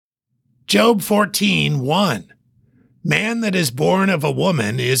Job 14:1. Man that is born of a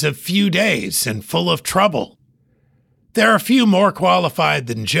woman is of few days and full of trouble. There are few more qualified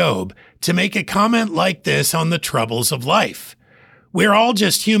than Job to make a comment like this on the troubles of life. We're all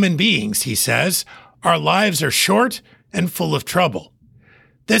just human beings, he says. Our lives are short and full of trouble.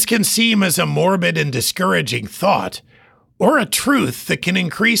 This can seem as a morbid and discouraging thought, or a truth that can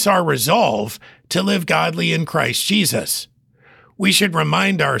increase our resolve to live godly in Christ Jesus. We should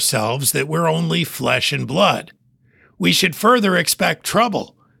remind ourselves that we're only flesh and blood. We should further expect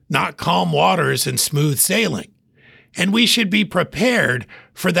trouble, not calm waters and smooth sailing. And we should be prepared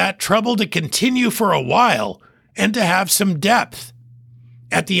for that trouble to continue for a while and to have some depth.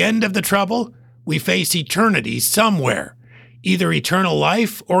 At the end of the trouble, we face eternity somewhere, either eternal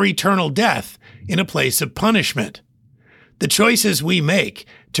life or eternal death in a place of punishment. The choices we make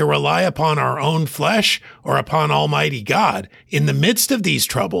to rely upon our own flesh or upon Almighty God in the midst of these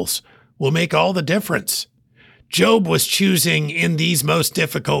troubles will make all the difference. Job was choosing in these most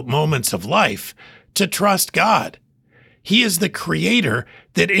difficult moments of life to trust God. He is the Creator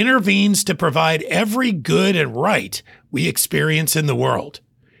that intervenes to provide every good and right we experience in the world.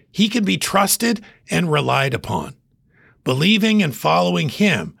 He can be trusted and relied upon. Believing and following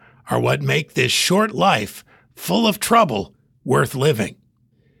Him are what make this short life full of trouble worth living.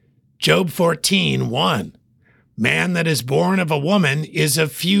 Job 14:1. Man that is born of a woman is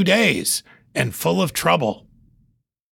of few days and full of trouble.